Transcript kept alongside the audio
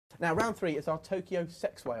Now, round 3 is our Tokyo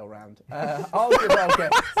Sexwale round. I'll give our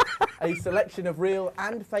guests a selection of real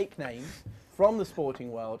and fake names from the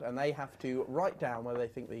sporting world, and they have to write down whether they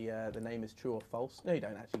think the name is true or false. No, you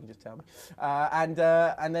don't actually, you can just tell me. And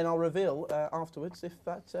then I'll reveal afterwards if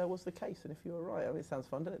that was the case and if you were right. I mean, it sounds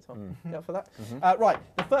fun, doesn't it, Tom? You up for that? Right,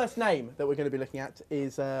 the first name that we're going to be looking at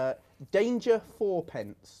is Danger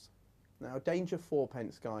Fourpence. Now, Danger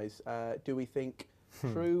Fourpence, guys, do we think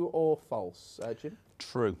true or false? Jim?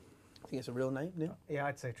 True. I think it's a real name, Neil? Yeah,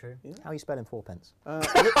 I'd say true. Yeah. How are you spelling fourpence?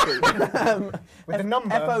 Literally. With the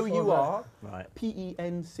number. F-O-U-R Right.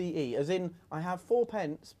 P-E-N-C-E, as in I have 4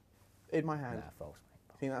 pence in my hand. Nah, false.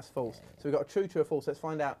 I think that's false. So we've got a true, true or false. Let's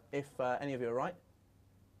find out if any of you are right.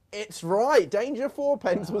 It's right. Danger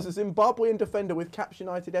Fourpence was a Zimbabwean defender with Caps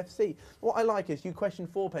United FC. What I like is you question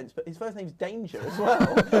Fourpence, but his first name's Danger as well.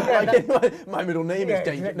 Like, my middle name is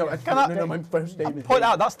Danger. No, no, my first name is Point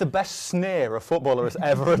out, that's the best sneer a footballer has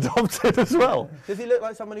ever adopted as well. Does he look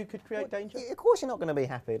like someone who could create danger? Of course you're not going to be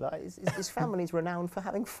happy. Like, his family's renowned for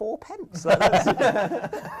having 4 pence. Like, that's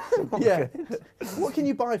Yeah. What can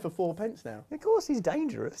you buy for 4 pence now? of course he's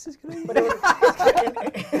dangerous. He's got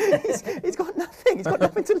nothing. He's got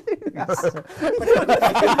nothing to lose.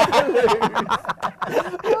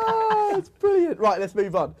 Oh, it's brilliant. Right, let's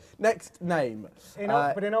move on. Next name.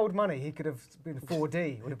 But in old money, he could have been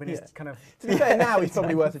 4D. Would have been his kind of. To be fair, now he's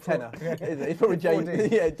probably worth a tenner. He's probably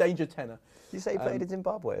 4D. Danger tenner. You say he played in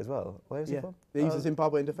Zimbabwe as well. Where was he from? He's a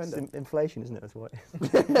Zimbabwean defender. It's inflation, isn't it? That's why.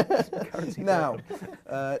 Now,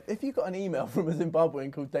 if you got an email from a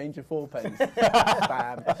Zimbabwean called Danger Fourpence,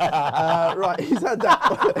 bam. Right, he's had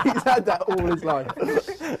that. He's had that all his life.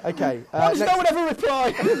 Okay. Why does no one ever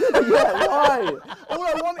reply? Yeah, why? All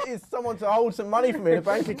I want is someone to hold some money for me in a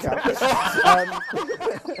bank account.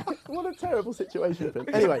 What a terrible situation for him.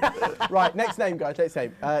 Anyway, right, next name, guys. Next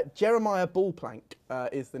name. Jeremiah Ballplank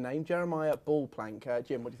is the name. Jeremiah Ballplank.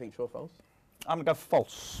 Jim, what do you think? True or false? I'm going to go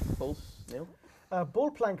false. False. Neil?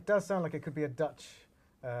 Ballplank does sound like it could be a Dutch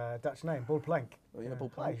name. Ballplank. Oh, yeah,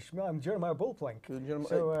 Ballplank. Hi, I'm Jeremiah Ballplank.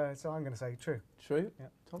 So I'm going to say true. True? Yeah.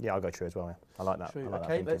 Tom? Yeah, I'll go true as well. Yeah. I like that. True. I like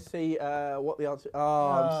Okay, that let's see what the answer. Oh,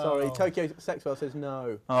 I'm sorry. Oh. Tokyo Sexwo says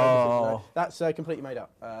no. Oh. Says no. That's completely made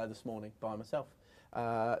up this morning by myself.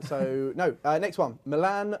 So no. Next one.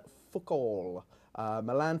 Milan Foucault.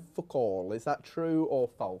 Milan Foucault. Is that true or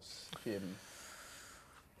false, Jim?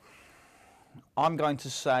 I'm going to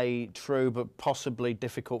say true, but possibly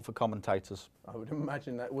difficult for commentators. I would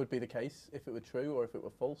imagine that would be the case if it were true or if it were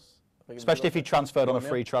false. Especially if he transferred on a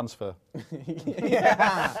free transfer.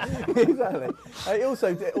 Yeah, exactly. It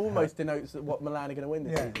also almost denotes what Milan are going to win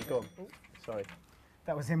this season. Go on. Sorry.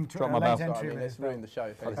 That was him. Drop my late mouse. entry. Let's ruin the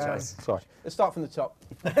show. Sorry. Let's start from the top.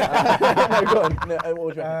 No, go on. No, what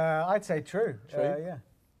would you reckon? I'd say true. True? Yeah.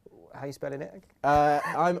 How are you spelling it?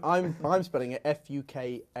 I'm spelling it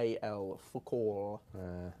F-U-K-A-L. Foucault.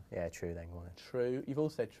 Yeah, true then. Go on. True. You've all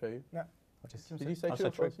said true. Yeah. Did you say I true?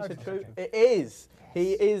 said true. You said I true. said It is. Yes.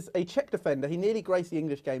 He is a Czech defender. He nearly graced the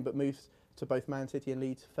English game, but moves to both Man City and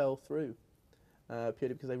Leeds fell through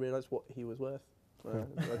purely because they realised what he was worth. I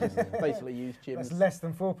just basically used Jim's That's less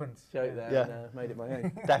than 4 pence. joke there Yeah. and made it my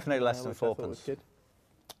own. Definitely less than Which I thought 4 was pence. good.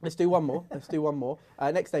 Let's do one more. Let's do one more.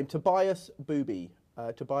 Next name, Tobias Booby.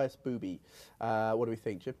 Tobias Booby. What do we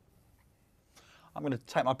think, Jim? I'm going to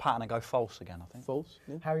take my pattern and go false again, I think. False?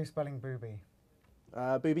 Yeah. How are you spelling booby?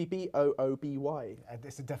 Booby, B-O-O-B-Y.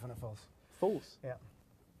 It's a definite false. False. Yeah.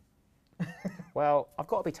 Well, I've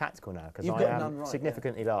got to be tactical now because You've I got none am right,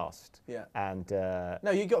 significantly last. Yeah. And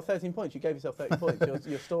No, you got 13 points. You gave yourself 30 points.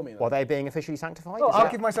 You're storming that. are they being officially sanctified? Oh, Is I'll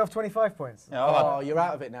that- give myself 25 points. Yeah, Oh, you're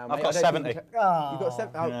out of it now, mate. I've got I don't 70. think you Oh. You've got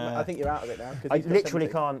 7. Oh, Yeah. I think you're out of it now. 'cause I he's got literally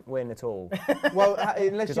 70. can't win at all. Well,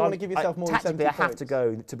 unless you want to give yourself more than 70 tactically, I have to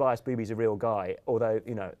points. go. Tobias Booby's a real guy, although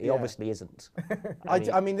he Yeah. obviously isn't.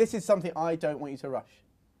 I mean, this is something I don't want you to rush.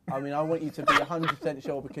 I mean, I want you to be 100%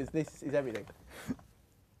 sure because this is everything.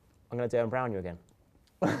 I'm going to Darren Brown you again.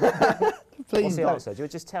 Please What's the don't. answer? Do you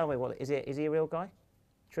just tell me what is he a real guy?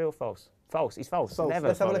 True or false? False. He's false. False. Never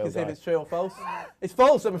Let's have a a look real and see if guy. it's true or false. It's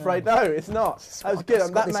false, I'm afraid. No, it's not. That was good. I've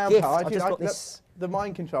I'm got that this man gift. power. I've just got this. The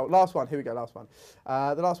mind control. Last one. Here we go. Last one.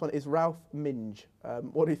 The last one is Ralph Minge.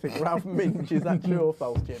 What do you think? Ralph Minge. Is that true or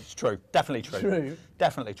false, Jim? It's true. Definitely true. True.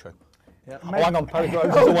 Definitely true. Yeah. Oh, hang on. Perry Rose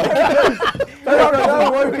is away.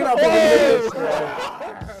 I'm woken up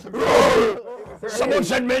on Someone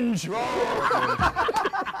said Minge.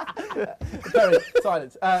 Sorry,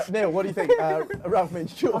 silence. Neil, what do you think? Ralph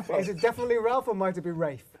Minge, true or false? Is it definitely Ralph or might it be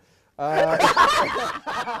Rafe?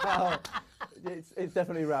 It's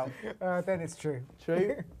definitely Ralph. Then it's true.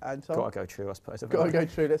 True. And Tom? Got to go true, I suppose. Got to go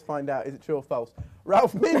true. Let's find out. Is it true or false?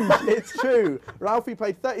 Ralph Minge. It's true. Ralphie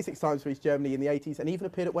played 36 times for East Germany in the 80s and even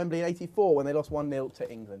appeared at Wembley in 84 when they lost 1-0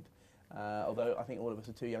 to England. Although I think all of us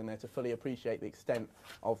are too young there to fully appreciate the extent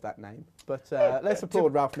of that name. But let's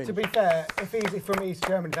applaud Ralph Minge. To be fair, if he's from East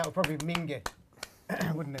Germany, that would probably be Minge,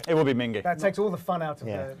 wouldn't it? It would be Mingy. That takes all the fun out of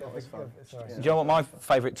Yeah. sorry. Do you know what my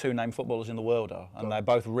favourite two named footballers in the world are? And they're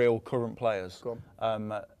both real current players. Go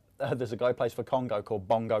There's a guy who plays for Congo called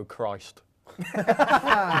Bongo Christ.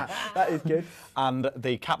 That is good. And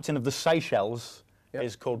the captain of the Seychelles Yep.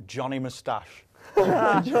 is called Johnny Moustache.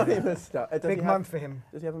 Johnny Moustache. Big month for him.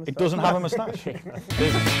 Does he have a moustache? It doesn't have a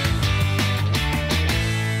moustache.